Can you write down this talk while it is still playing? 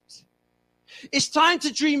It's time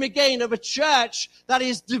to dream again of a church that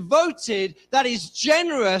is devoted, that is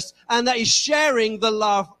generous, and that is sharing the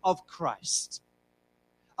love of Christ.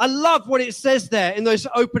 I love what it says there in those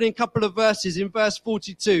opening couple of verses in verse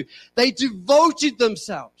 42. They devoted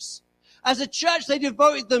themselves. As a church, they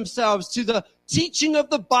devoted themselves to the teaching of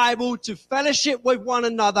the Bible, to fellowship with one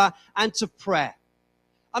another, and to prayer.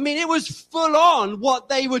 I mean, it was full on what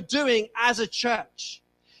they were doing as a church.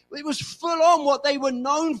 It was full on what they were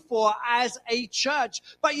known for as a church.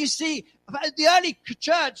 But you see, the early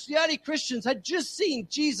church, the early Christians had just seen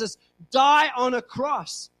Jesus die on a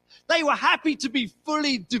cross. They were happy to be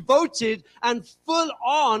fully devoted and full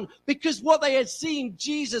on because what they had seen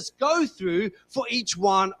Jesus go through for each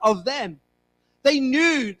one of them. They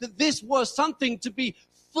knew that this was something to be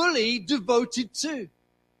fully devoted to.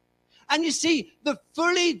 And you see, the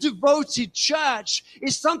fully devoted church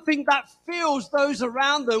is something that fills those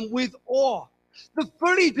around them with awe. The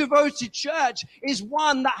fully devoted church is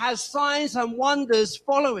one that has signs and wonders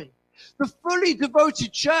following. The fully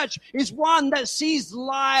devoted church is one that sees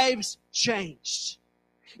lives changed.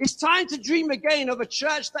 It's time to dream again of a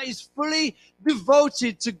church that is fully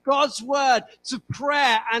devoted to God's word, to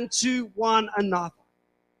prayer, and to one another.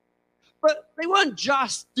 But they weren't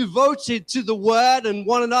just devoted to the word and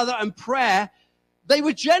one another and prayer. They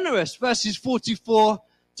were generous, verses 44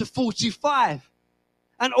 to 45.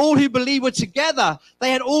 And all who believed were together.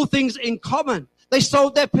 They had all things in common. They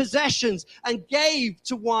sold their possessions and gave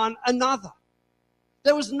to one another.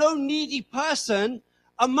 There was no needy person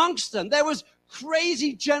amongst them. There was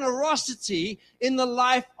crazy generosity in the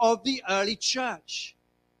life of the early church.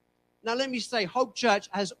 Now let me say, Hope Church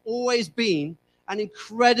has always been an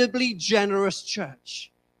incredibly generous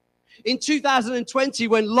church. In 2020,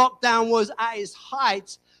 when lockdown was at its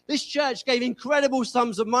height, this church gave incredible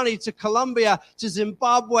sums of money to Colombia, to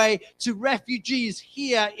Zimbabwe, to refugees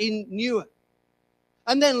here in Newark.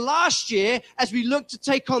 And then last year, as we looked to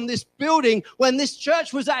take on this building, when this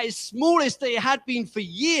church was at its smallest that it had been for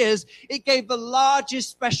years, it gave the largest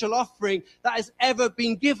special offering that has ever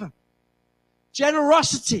been given.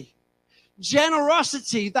 Generosity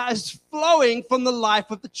that is flowing from the life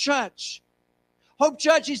of the church. Hope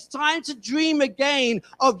Church, it's time to dream again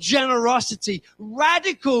of generosity,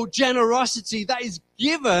 radical generosity that is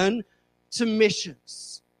given to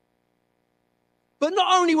missions. But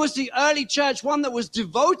not only was the early church one that was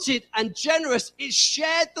devoted and generous, it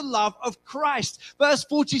shared the love of Christ. Verse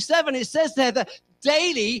 47, it says there that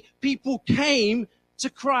daily people came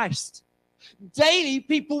to Christ. Daily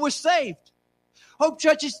people were saved. Hope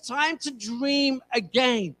Church, it's time to dream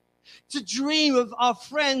again, to dream of our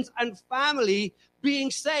friends and family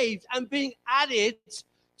being saved and being added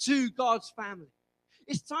to God's family.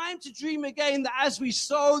 It's time to dream again that as we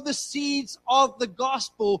sow the seeds of the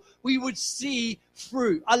gospel, we would see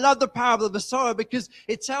fruit. I love the parable of the sower because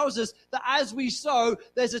it tells us that as we sow,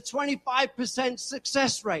 there's a 25%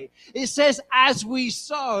 success rate. It says as we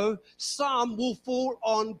sow, some will fall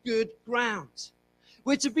on good ground.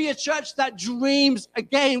 We're to be a church that dreams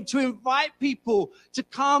again, to invite people to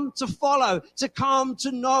come to follow, to come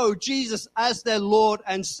to know Jesus as their Lord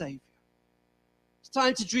and Savior. It's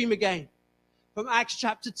time to dream again from Acts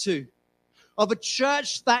chapter 2 of a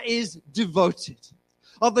church that is devoted,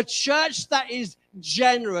 of a church that is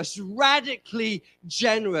generous, radically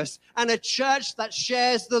generous, and a church that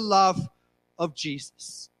shares the love of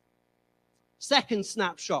Jesus. Second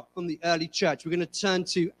snapshot from the early church. We're going to turn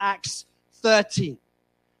to Acts 13.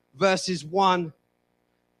 Verses 1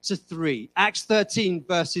 to 3. Acts 13,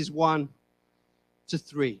 verses 1 to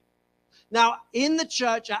 3. Now, in the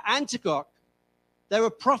church at Antioch, there were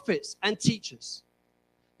prophets and teachers.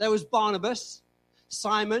 There was Barnabas,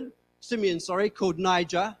 Simeon, called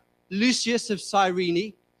Niger, Lucius of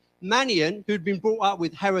Cyrene, Manaen, who had been brought up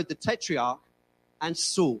with Herod the Tetrarch, and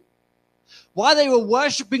Saul. While they were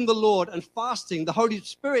worshiping the Lord and fasting, the Holy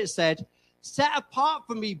Spirit said, "Set apart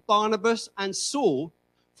for me Barnabas and Saul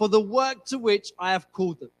for the work to which I have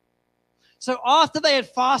called them." So after they had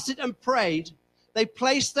fasted and prayed, they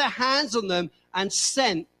placed their hands on them and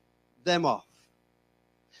sent them off.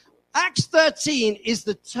 Acts 13 is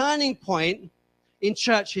the turning point in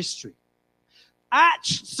church history.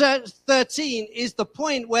 Acts 13 is the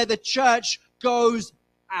point where the church goes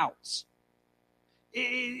out.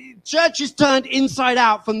 Church is turned inside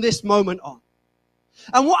out from this moment on.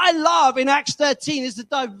 And what I love in Acts 13 is the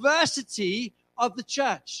diversity of the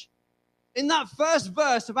church. In that first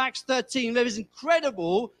verse of Acts 13, there is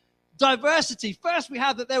incredible diversity. First, we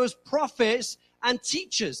have that there was prophets and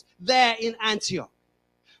teachers there in Antioch.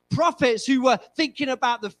 Prophets who were thinking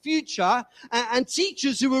about the future and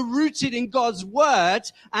teachers who were rooted in God's word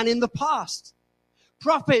and in the past.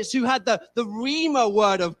 prophets who had the Rhema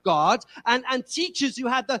word of God, and teachers who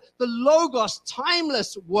had the Logos,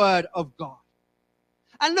 timeless word of God.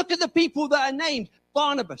 And look at the people that are named.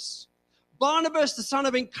 Barnabas, the son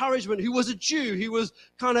of encouragement, who was a Jew, who was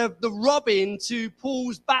kind of the Robin to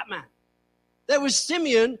Paul's Batman. There was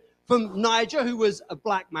Simeon from Niger, who was a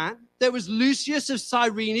black man. There was Lucius of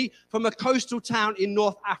Cyrene from a coastal town in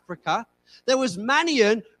North Africa. There was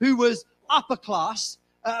Manion, who was upper class,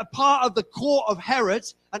 a part of the court of Herod,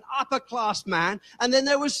 an upper class man. And then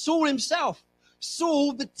there was Saul himself,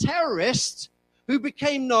 Saul the terrorist, who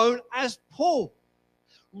became known as Paul.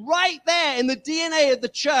 Right there in the DNA of the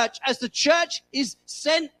church, as the church is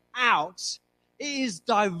sent out, it is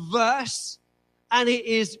diverse and it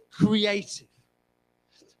is creative.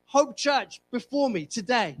 Hope Church before me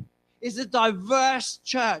today is a diverse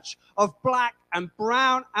church of black and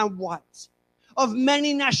brown and white, of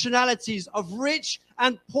many nationalities, of rich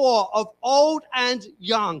and poor, of old and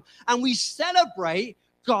young. And we celebrate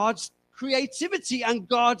God's creativity and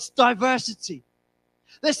God's diversity.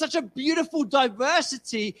 There's such a beautiful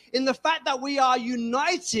diversity in the fact that we are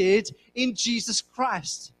united in Jesus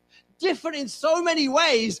Christ. Different in so many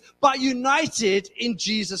ways, but united in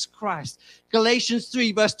Jesus Christ. Galatians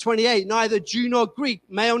 3 verse 28, neither Jew nor Greek,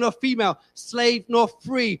 male nor female, slave nor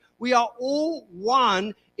free. We are all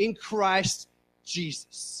one in Christ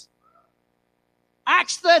Jesus.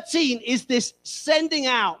 Acts 13 is this sending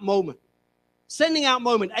out moment. Sending out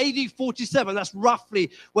moment, AD 47, that's roughly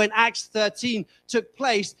when Acts 13 took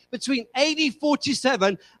place. Between AD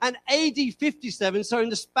 47 and AD 57, so in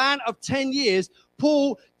the span of 10 years,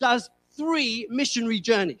 Paul does 3 missionary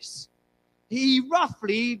journeys. He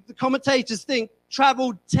roughly, the commentators think,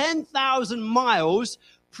 traveled 10,000 miles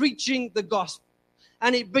preaching the gospel.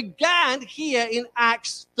 And it began here in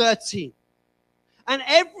Acts 13. And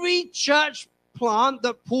every church plant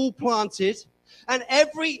that Paul planted, and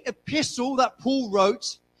every epistle that Paul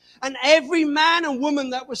wrote, and every man and woman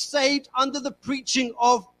that was saved under the preaching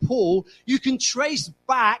of Paul, you can trace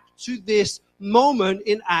back to this moment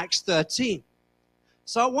in Acts 13.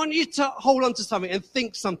 So I want you to hold on to something and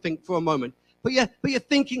think something for a moment. Put your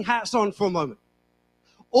thinking hats on for a moment.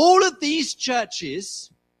 All of these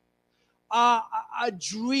churches are a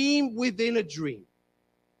dream within a dream.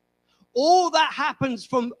 All that happens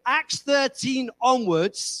from Acts 13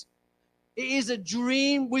 onwards, it is a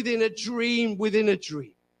dream within a dream within a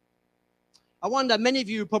dream. I wonder, many of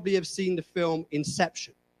you probably have seen the film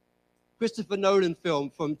Inception, Christopher Nolan film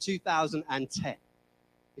from 2010.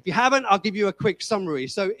 If you haven't, I'll give you a quick summary.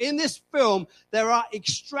 So in this film, there are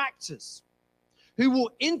extractors who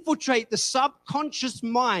will infiltrate the subconscious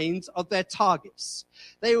minds of their targets.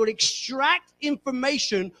 They will extract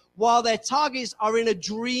information while their targets are in a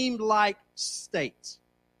dream-like state.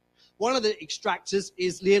 One of the extractors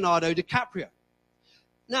is Leonardo DiCaprio.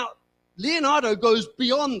 Now, Leonardo goes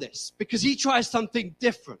beyond this because he tries something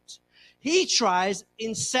different. He tries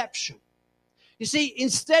inception. You see,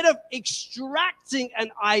 instead of extracting an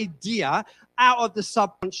idea out of the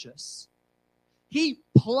subconscious, he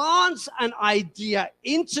plants an idea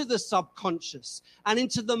into the subconscious and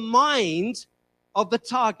into the mind of the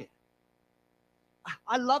target.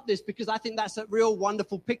 I love this because I think that's a real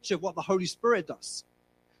wonderful picture of what the Holy Spirit does.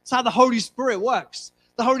 It's how the Holy Spirit works.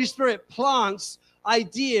 The Holy Spirit plants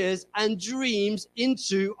ideas and dreams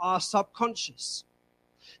into our subconscious.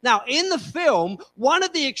 Now, in the film, one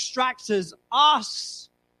of the extractors asks,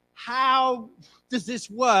 how does this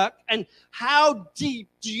work? And how deep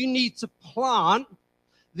do you need to plant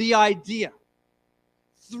the idea?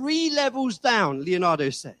 3 levels down, Leonardo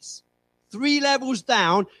says. 3 levels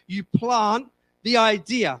down, you plant the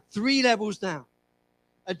idea. 3 levels down.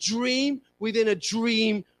 A dream within a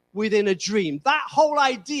dream within a dream. That whole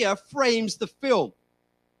idea frames the film.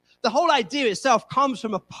 The whole idea itself comes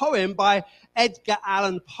from a poem by Edgar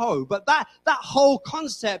Allan Poe, but that whole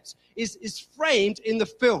concept is framed in the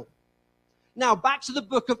film. Now, back to the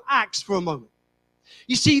book of Acts for a moment.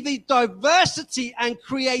 You see, the diversity and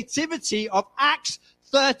creativity of Acts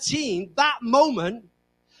 13, that moment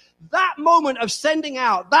of sending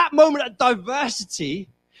out, that moment of diversity,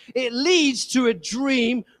 it leads to a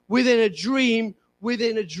dream within a dream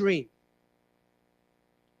within a dream.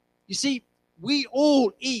 You see, we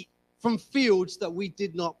all eat from fields that we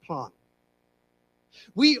did not plant.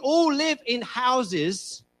 We all live in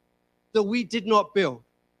houses that we did not build.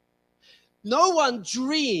 No one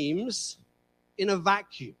dreams in a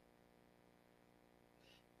vacuum.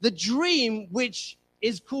 The dream which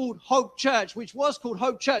is called Hope Church, which was called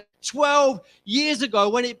Hope Church 12 years ago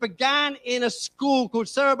when it began in a school called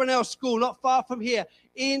Sarah Bonnell School, not far from here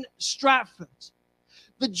in Stratford.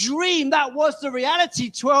 The dream that was the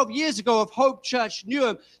reality 12 years ago of Hope Church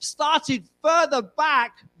Newham started further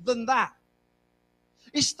back than that.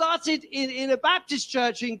 It started in a Baptist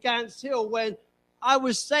church in Gants Hill when I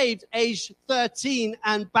was saved age 13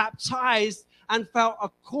 and baptized and felt a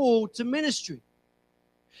call to ministry.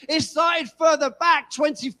 It started further back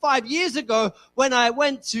 25 years ago when I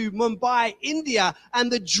went to Mumbai, India,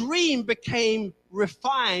 and the dream became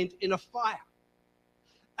refined in a fire.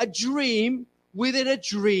 A dream within a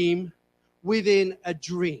dream within a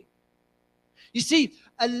dream. You see,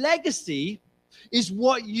 a legacy is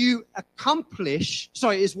what you accomplish,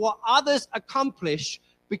 is what others accomplish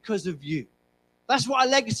because of you. That's what a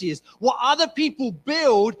legacy is. What other people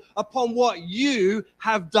build upon what you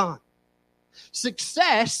have done.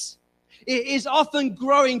 Success is often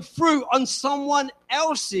growing fruit on someone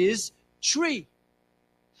else's tree.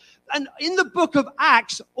 And in the book of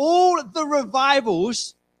Acts, all the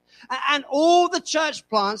revivals and all the church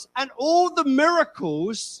plants and all the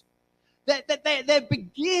miracles they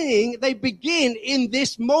begin in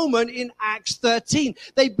this moment in Acts 13.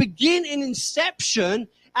 They begin in inception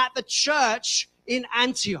at the church in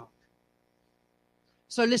Antioch.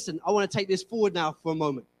 So listen, I want to take this forward now for a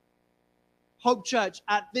moment. Hope Church,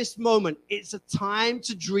 at this moment, it's a time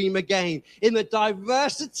to dream again. In the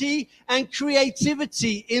diversity and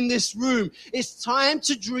creativity in this room, it's time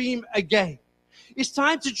to dream again. It's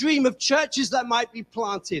time to dream of churches that might be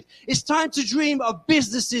planted. It's time to dream of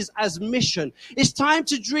businesses as mission. It's time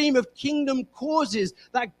to dream of kingdom causes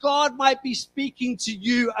that God might be speaking to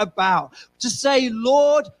you about. To say,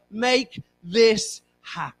 Lord, make this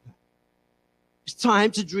happen. It's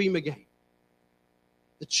time to dream again.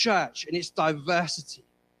 The church in its diversity.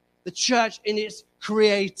 The church in its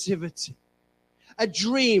creativity. A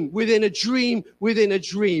dream within a dream within a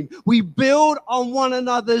dream. We build on one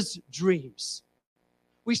another's dreams.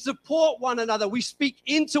 We support one another. We speak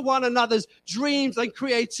into one another's dreams and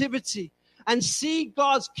creativity and see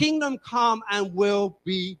God's kingdom come and will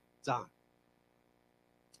be done.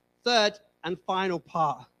 Third and final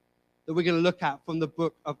part that we're going to look at from the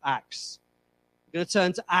book of Acts. We're going to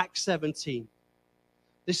turn to Acts 17.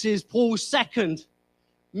 This is Paul's second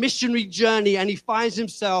missionary journey, and he finds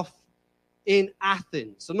himself in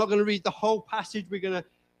Athens. I'm not going to read the whole passage. We're going to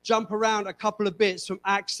jump around a couple of bits from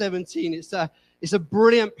Acts 17. It's a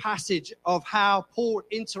brilliant passage of how Paul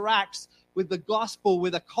interacts with the gospel,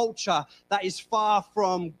 with a culture that is far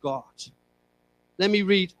from God. Let me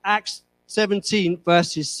read Acts 17,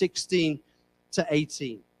 verses 16 to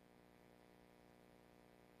 18.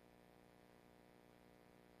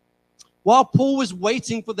 While Paul was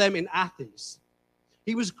waiting for them in Athens,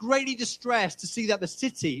 he was greatly distressed to see that the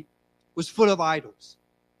city was full of idols.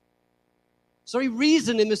 So he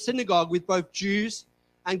reasoned in the synagogue with both Jews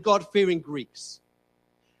and God-fearing Greeks,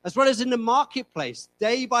 as well as in the marketplace,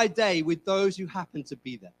 day by day, with those who happened to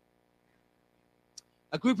be there.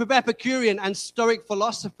 A group of Epicurean and Stoic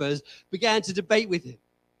philosophers began to debate with him.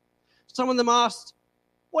 Some of them asked,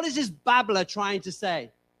 "What is this babbler trying to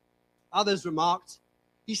say?" Others remarked,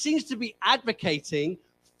 "He seems to be advocating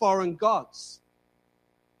foreign gods."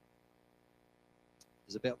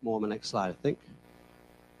 There's a bit more on the next slide, I think.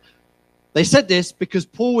 They said this because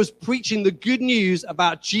Paul was preaching the good news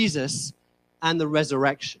about Jesus and the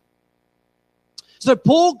resurrection. So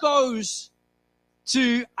Paul goes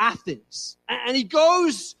to Athens, and he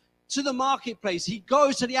goes to the marketplace. He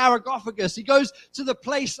goes to the Areopagus. He goes to the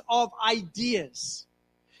place of ideas.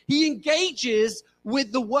 He engages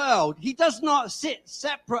with the world. He does not sit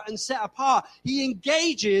separate and set apart. He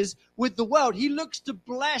engages with the world. He looks to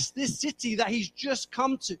bless this city that he's just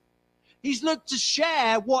come to. He's looked to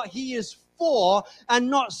share what he is for and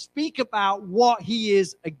not speak about what he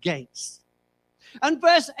is against. And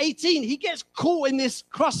verse 18, he gets caught in this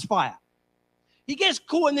crossfire. He gets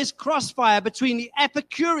caught in this crossfire between the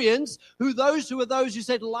Epicureans, who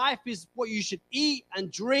said life is what you should eat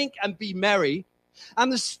and drink and be merry,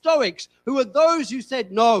 and the Stoics, who are those who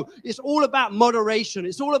said, no, it's all about moderation.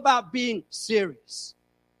 It's all about being serious.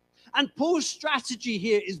 And Paul's strategy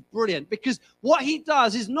here is brilliant because what he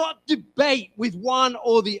does is not debate with one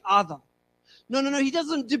or the other. No. He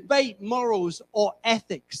doesn't debate morals or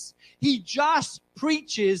ethics. He just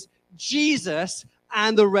preaches Jesus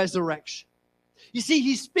and the resurrection. You see,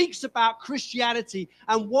 he speaks about Christianity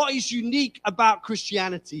and what is unique about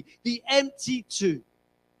Christianity, the empty tomb.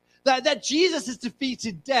 That Jesus has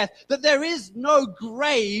defeated death, that there is no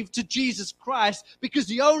grave to Jesus Christ because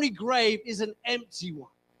the only grave is an empty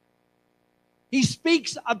one. He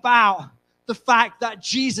speaks about the fact that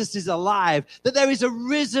Jesus is alive, that there is a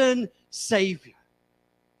risen Savior.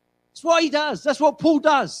 That's what he does. That's what Paul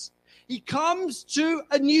does. He comes to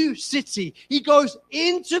a new city. He goes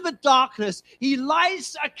into the darkness. He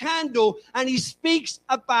lights a candle and he speaks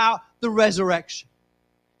about the resurrection.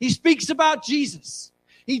 He speaks about Jesus.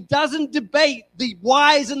 He doesn't debate the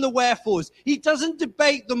whys and the wherefores. He doesn't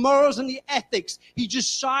debate the morals and the ethics. He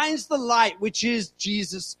just shines the light, which is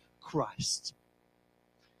Jesus Christ.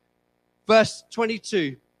 Verse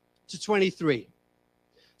 22 to 23.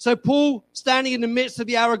 So Paul, standing in the midst of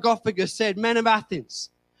the Areopagus, said, "Men of Athens,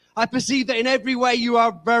 I perceive that in every way you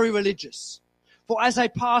are very religious. For as I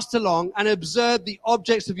passed along and observed the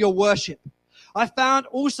objects of your worship, I found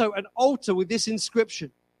also an altar with this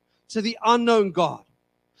inscription, to the unknown God.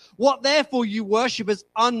 What therefore you worship as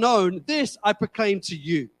unknown, this I proclaim to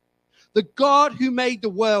you. The God who made the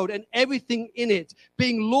world and everything in it,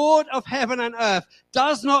 being Lord of heaven and earth,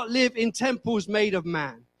 does not live in temples made of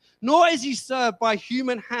man, nor is he served by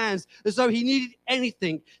human hands as though he needed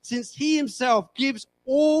anything, since he himself gives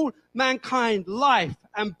all mankind life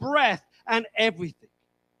and breath and everything.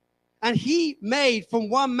 And he made from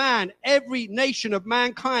one man every nation of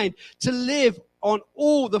mankind to live on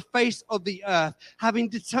all the face of the earth, having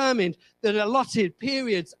determined the allotted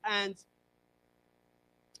periods and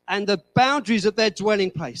the boundaries of their dwelling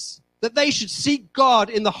place, that they should seek God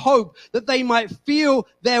in the hope that they might feel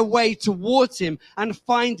their way towards him and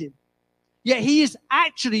find him. Yet he is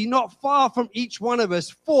actually not far from each one of us,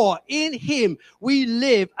 for in him we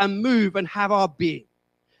live and move and have our being.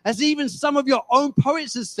 As even some of your own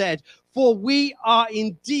poets have said, for we are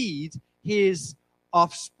indeed his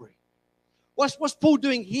offspring." What's Paul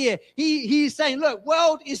doing here? He's saying, look,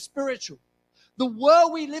 world is spiritual. The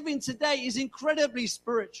world we live in today is incredibly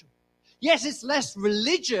spiritual. Yes, it's less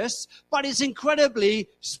religious, but it's incredibly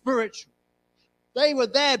spiritual. They were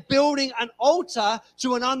there building an altar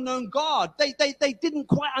to an unknown God. They didn't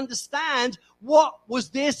quite understand what was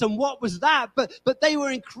this and what was that, but they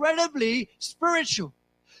were incredibly spiritual.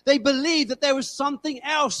 They believed that there was something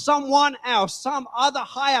else, someone else, some other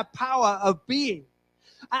higher power of being.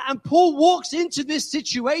 And Paul walks into this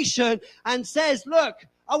situation and says, look,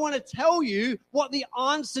 I want to tell you what the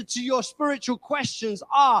answer to your spiritual questions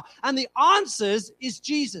are. And the answers is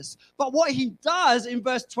Jesus. But what he does in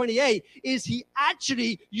verse 28 is he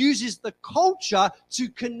actually uses the culture to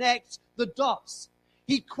connect the dots.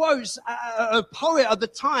 He quotes a poet of the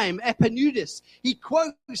time, Epaphras. He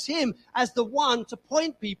quotes him as the one to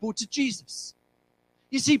point people to Jesus.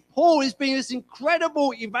 You see, Paul is being this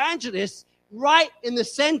incredible evangelist right in the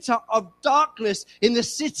center of darkness in the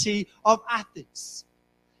city of Athens.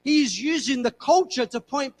 He's using the culture to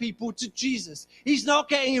point people to Jesus. He's not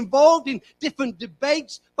getting involved in different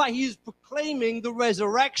debates, but he is proclaiming the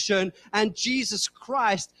resurrection and Jesus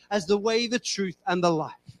Christ as the way, the truth, and the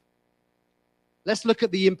life. Let's look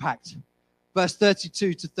at the impact. Verse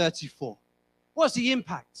 32 to 34. What's the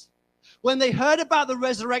impact? When they heard about the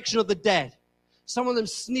resurrection of the dead, some of them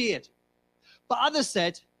sneered, but others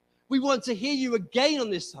said, "We want to hear you again on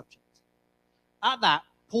this subject." At that,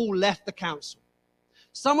 Paul left the council.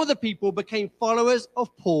 Some of the people became followers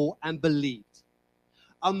of Paul and believed.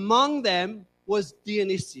 Among them was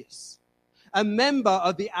Dionysius, a member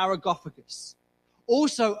of the Areopagus,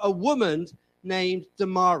 also a woman named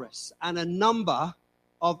Damaris, and a number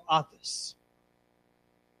of others.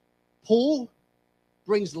 Paul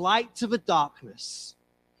brings light to the darkness,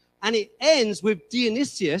 and it ends with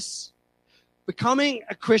Dionysius becoming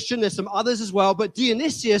a Christian. There's some others as well, but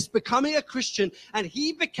Dionysius becoming a Christian, and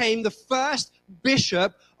he became the first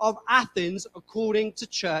bishop of Athens according to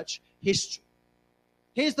church history.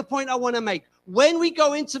 Here's the point I want to make. When we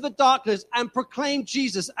go into the darkness and proclaim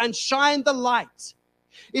Jesus and shine the light,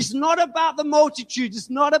 it's not about the multitude. It's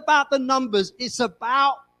not about the numbers. It's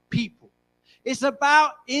about people. It's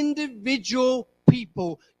about individual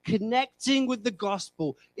people connecting with the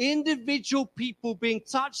gospel, individual people being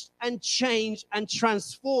touched and changed and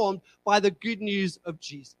transformed by the good news of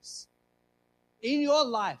Jesus. In your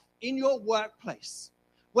life, in your workplace,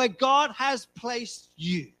 where God has placed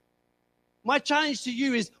you, my challenge to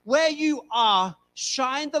you is where you are,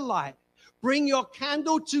 shine the light. Bring your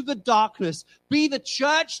candle to the darkness. Be the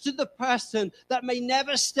church to the person that may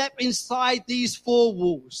never step inside these four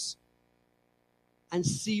walls, and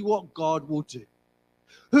see what God will do.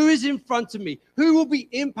 Who is in front of me? Who will be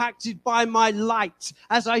impacted by my light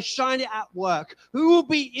as I shine it at work? Who will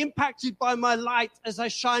be impacted by my light as I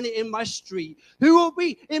shine it in my street? Who will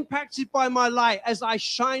be impacted by my light as I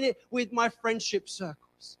shine it with my friendship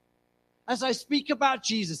circles? As I speak about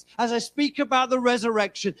Jesus, as I speak about the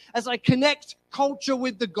resurrection, as I connect culture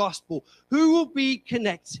with the gospel, who will be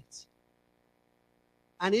connected?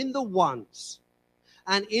 And in the ones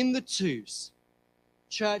and in the twos,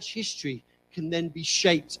 church history can then be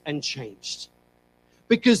shaped and changed.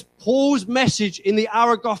 Because Paul's message in the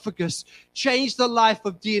Areopagus changed the life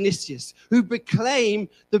of Dionysius, who became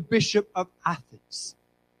the bishop of Athens.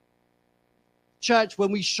 Church,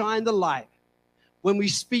 when we shine the light, when we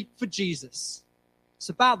speak for Jesus, it's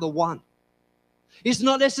about the one. It's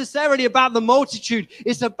not necessarily about the multitude.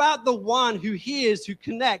 It's about the one who hears, who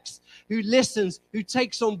connects, who listens, who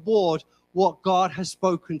takes on board what God has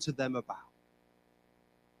spoken to them about.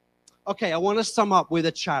 Okay, I want to sum up with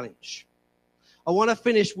a challenge. I want to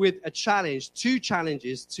finish with a challenge, two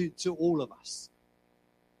challenges to all of us.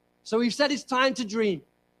 So we've said it's time to dream.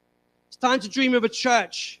 It's time to dream of a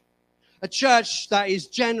church that is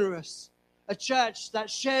generous, a church that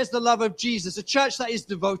shares the love of Jesus, a church that is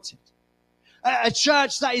devoted, a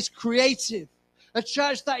church that is creative, a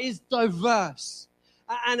church that is diverse,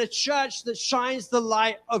 and a church that shines the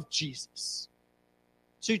light of Jesus.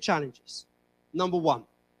 Two challenges. Number one,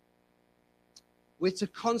 we're to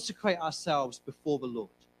consecrate ourselves before the Lord.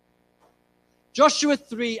 Joshua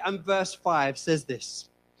 3 and verse 5 says this: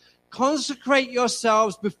 consecrate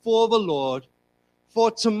yourselves before the Lord,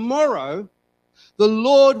 for tomorrow the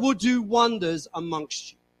Lord will do wonders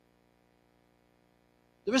amongst you.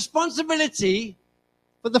 The responsibility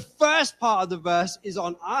for the first part of the verse is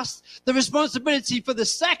on us. The responsibility for the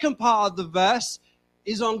second part of the verse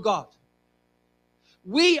is on God.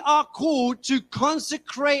 We are called to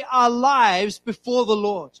consecrate our lives before the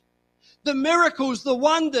Lord. The miracles, the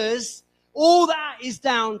wonders, all that is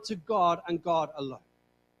down to God and God alone.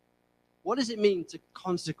 What does it mean to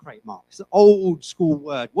consecrate, Mark? It's an old school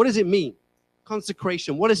word. What does it mean?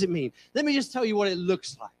 Consecration. What does it mean? Let me just tell you what it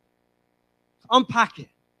looks like. Unpack it.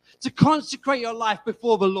 To consecrate your life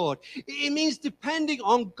before the Lord. It means depending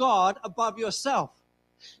on God above yourself.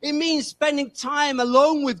 It means spending time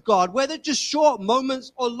alone with God, whether just short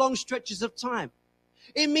moments or long stretches of time.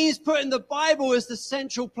 It means putting the Bible as the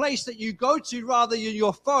central place that you go to rather than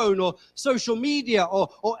your phone or social media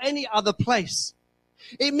or any other place.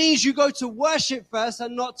 It means you go to worship first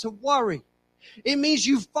and not to worry. It means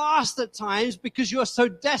you fast at times because you're so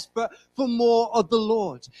desperate for more of the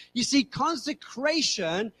Lord. You see,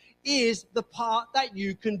 consecration is the part that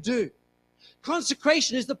you can do.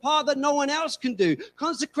 Consecration is the part that no one else can do.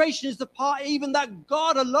 Consecration is the part even that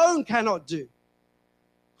God alone cannot do.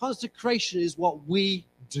 Consecration is what we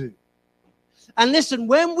do. And listen,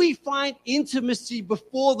 when we find intimacy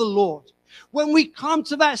before the Lord, when we come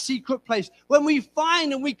to that secret place, when we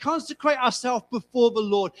find and we consecrate ourselves before the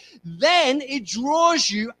Lord, then it draws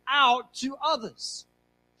you out to others.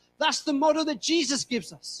 That's the model that Jesus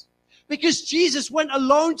gives us. Because Jesus went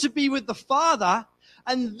alone to be with the Father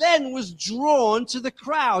and then was drawn to the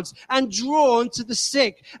crowds and drawn to the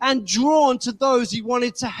sick and drawn to those he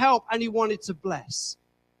wanted to help and he wanted to bless.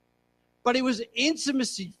 But it was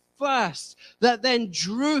intimacy first that then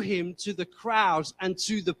drew him to the crowds and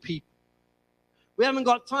to the people. We haven't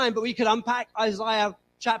got time, but we could unpack Isaiah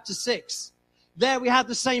chapter 6. There we have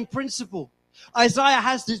the same principle. Isaiah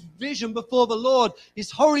has this vision before the Lord,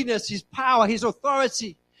 his holiness, his power, his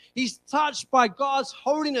authority. He's touched by God's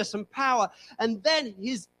holiness and power. And then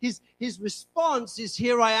his response is,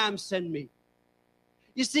 here I am, send me.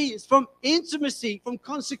 You see, it's from intimacy, from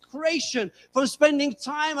consecration, from spending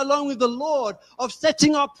time alone with the Lord, of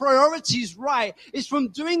setting our priorities right. It's from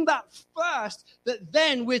doing that first that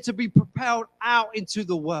then we're to be propelled out into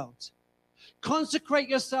the world. Consecrate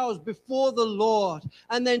yourselves before the Lord.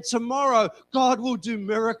 And then tomorrow, God will do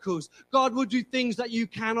miracles. God will do things that you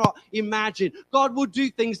cannot imagine. God will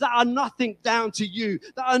do things that are nothing down to you,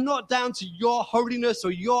 that are not down to your holiness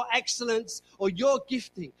or your excellence or your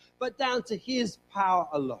gifting, but down to his power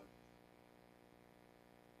alone.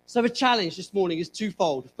 So the challenge this morning is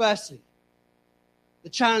twofold. Firstly, the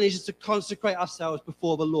challenge is to consecrate ourselves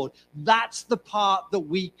before the Lord. That's the part that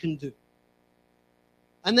we can do.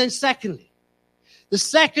 And then secondly, the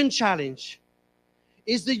second challenge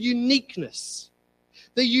is the uniqueness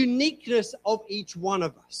of each one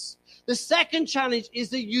of us. The second challenge is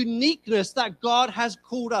the uniqueness that God has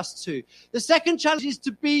called us to. The second challenge is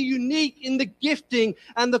to be unique in the gifting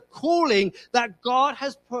and the calling that God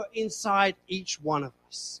has put inside each one of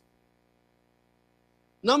us.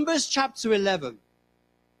 Numbers chapter 11.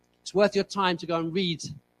 It's worth your time to go and read,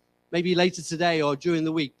 maybe later today or during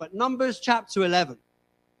the week. But Numbers chapter 11.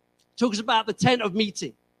 Talks about the tent of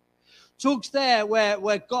meeting. Talks there where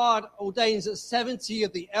God ordains that 70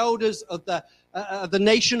 of the elders of the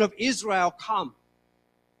nation of Israel come.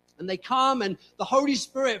 And they come and the Holy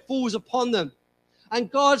Spirit falls upon them. And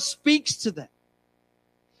God speaks to them.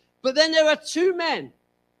 But then there are two men.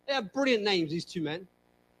 They have brilliant names, these two men.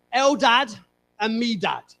 Eldad and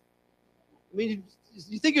Medad. I mean,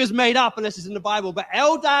 you think it was made up unless it's in the Bible, but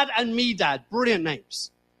Eldad and Medad, brilliant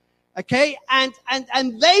names. Okay, and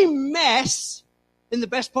they mess, in the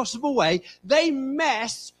best possible way, they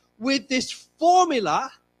mess with this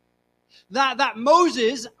formula that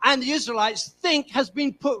Moses and the Israelites think has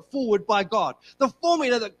been put forward by God. The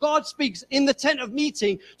formula that God speaks in the tent of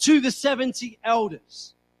meeting to the 70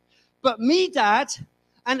 elders. But Medad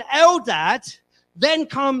and Eldad then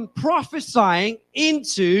come prophesying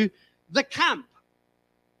into the camp.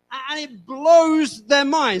 And it blows their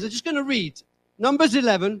minds. I'm just going to read Numbers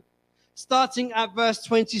 11, starting at verse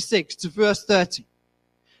 26 to verse 30.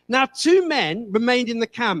 Now 2 men remained in the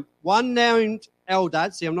camp, one named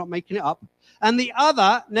Eldad, see I'm not making it up, and the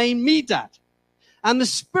other named Medad. And the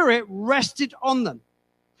Spirit rested on them.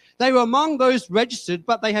 They were among those registered,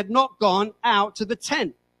 but they had not gone out to the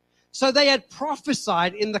tent. So they had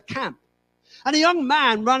prophesied in the camp. And a young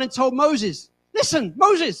man ran and told Moses, listen,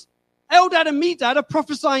 Moses, Eldad and Medad are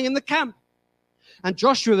prophesying in the camp. And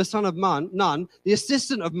Joshua, the son of Nun, the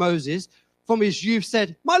assistant of Moses, from his youth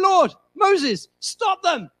said, my Lord, Moses, stop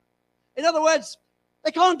them. In other words,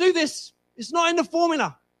 they can't do this. It's not in the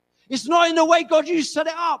formula. It's not in the way God you set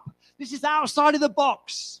it up. This is outside of the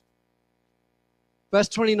box. Verse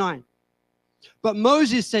 29. But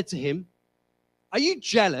Moses said to him, are you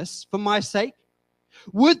jealous for my sake?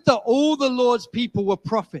 Would that all the Lord's people were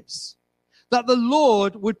prophets, that the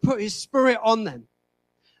Lord would put his Spirit on them.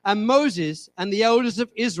 And Moses and the elders of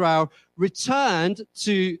Israel returned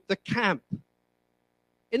to the camp.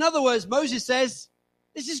 In other words, Moses says,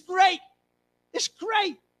 this is great. It's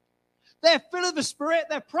great. They're full of the Spirit.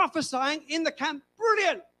 They're prophesying in the camp.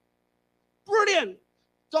 Brilliant. Brilliant.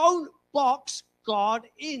 Don't box God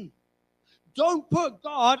in. Don't put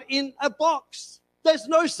God in a box. There's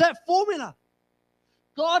no set formula.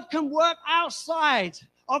 God can work outside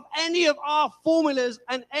of any of our formulas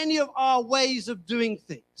and any of our ways of doing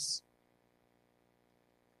things.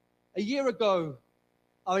 A year ago,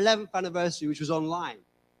 our 11th anniversary, which was online,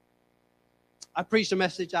 I preached a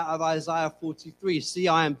message out of Isaiah 43. See,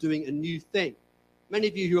 I am doing a new thing. Many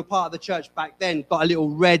of you who were part of the church back then got a little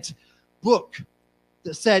red book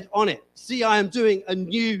that said on it, see, I am doing a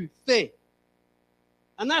new thing.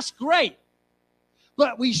 And that's great.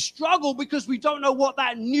 But we struggle because we don't know what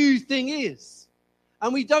that new thing is.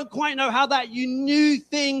 And we don't quite know how that new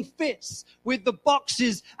thing fits with the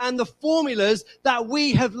boxes and the formulas that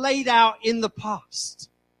we have laid out in the past.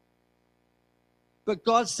 But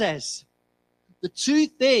God says, the 2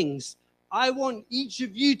 things I want each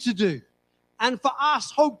of you to do, and for us,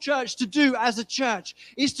 Hope Church, to do as a church,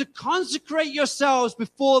 is to consecrate yourselves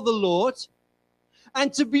before the Lord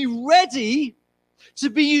and to be ready to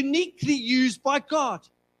be uniquely used by God.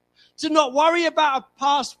 To not worry about a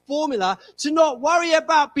past formula, to not worry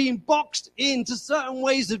about being boxed into certain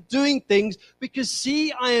ways of doing things, because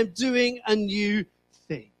see, I am doing a new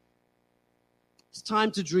thing. It's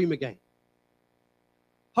time to dream again.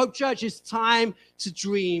 Hope Church, it's time to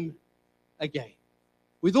dream again.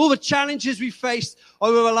 With all the challenges we faced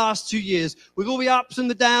over the last 2 years, with all the ups and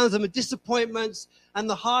the downs and the disappointments and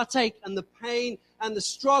the heartache and the pain and the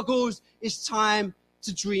struggles, it's time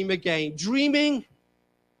to dream again. Dreaming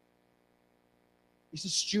is a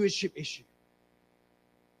stewardship issue.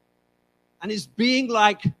 And it's being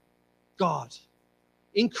like God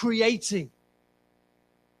in creating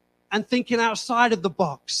and thinking outside of the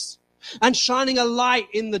box and shining a light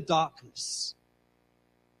in the darkness.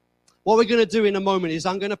 What we're going to do in a moment is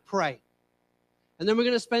I'm going to pray. And then we're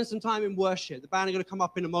going to spend some time in worship. The band are going to come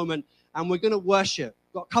up in a moment and we're going to worship.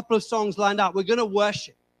 Got a couple of songs lined up. We're going to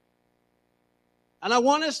worship. And I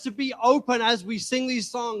want us to be open as we sing these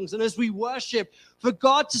songs and as we worship for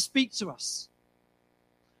God to speak to us.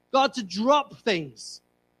 God to drop things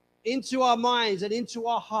into our minds and into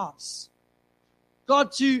our hearts.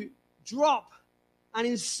 God to drop an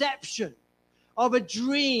inception of a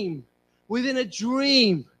dream within a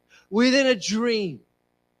dream within a dream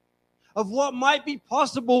of what might be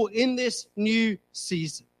possible in this new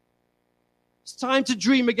season. It's time to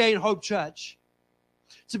dream again, Hope Church.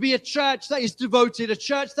 To be a church that is devoted, a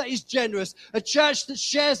church that is generous, a church that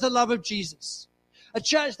shares the love of Jesus, a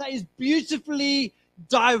church that is beautifully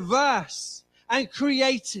diverse and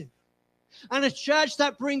creative, and a church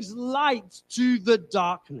that brings light to the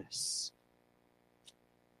darkness.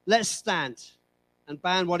 Let's stand. And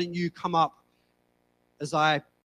band, why don't you come up as I